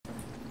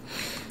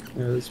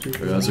Yeah, let's be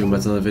Alright guys, welcome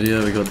back to another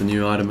video. We got the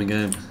new item in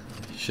game.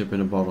 Ship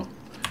in a bottle.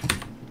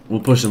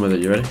 We'll push them with it,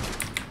 you ready?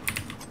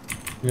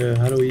 Yeah,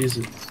 how do we use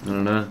it? I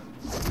don't know.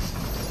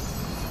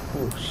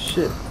 Oh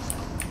shit.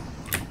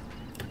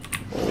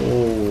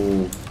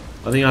 Oh,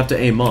 I think I have to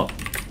aim up.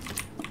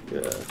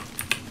 Yeah.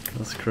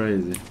 That's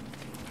crazy.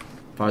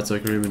 Pirates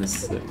Agreement is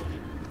sick.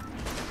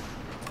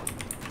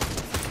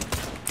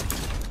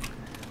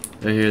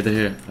 They're here, they're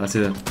here. I see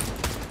them.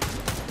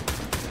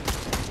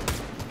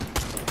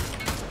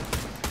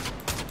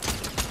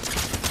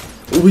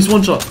 Oh, he's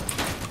one shot.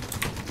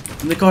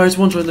 In the car is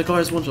one shot, in the car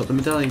is one shot. The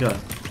medallion guy.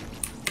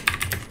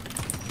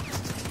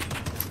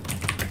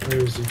 Where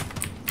is he?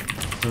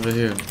 Over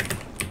here.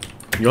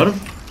 You got him?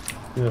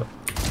 Yeah.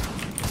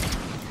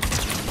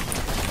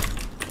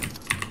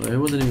 Wait, it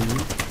wasn't even me.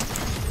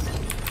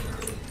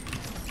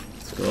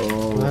 Let's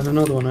go. I have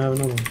another one, I have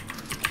another one.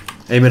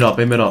 Aim it up,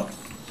 aim it up.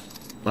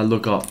 Now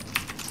look up.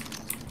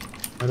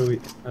 How do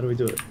we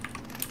do it?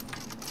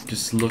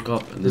 Just look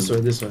up and This then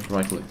way, this way.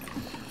 right click.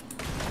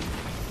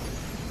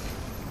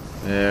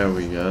 There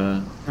we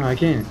go. No, I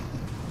can't.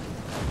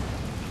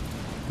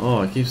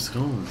 Oh, it keeps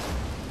going.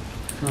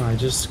 No, it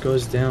just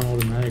goes down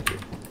automatically.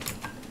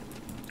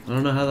 I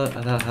don't know how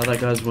that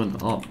guy's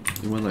went up.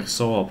 He went like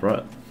so up,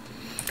 right?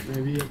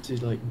 Maybe you have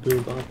to like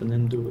build up and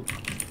then do it.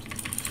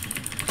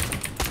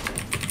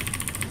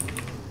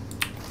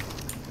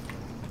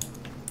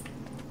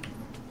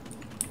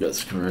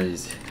 That's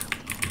crazy.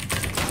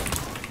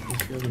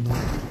 If you have another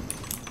one.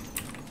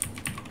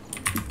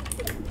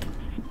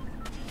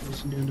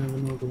 Doesn't even have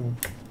another one.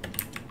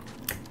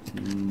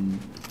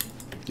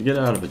 You get it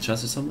out of a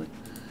chest or something?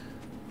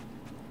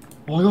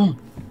 Oh, I got one.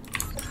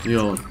 You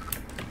go.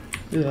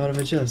 Yeah, out of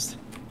a chest.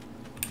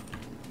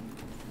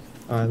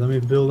 Alright, let me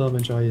build up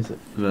and try to use it.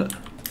 But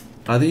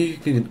I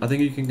think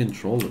you can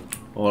control it.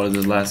 Or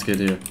there's last kid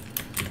here.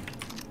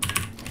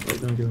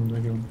 Wait, don't get him,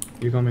 don't get him.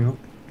 You coming up?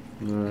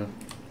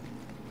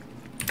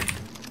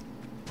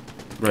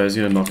 Right, he's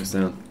gonna knock us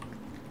down.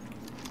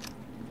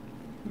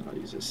 I'll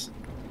use this.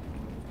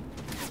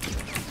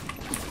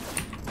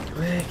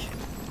 Quick!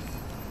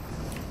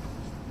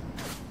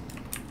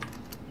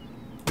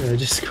 Yeah, it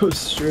just goes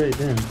straight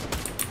down.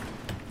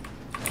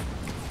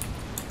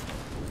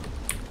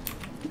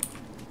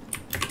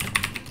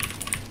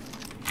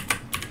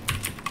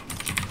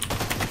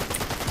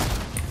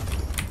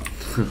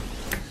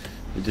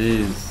 It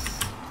is.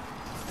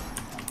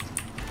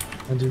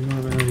 I do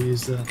not know how to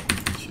use that.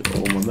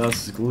 Oh, my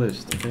mouse is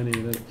glitched. I can't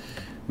even.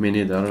 Me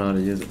neither. I don't know how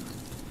to use it.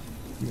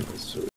 Yeah, so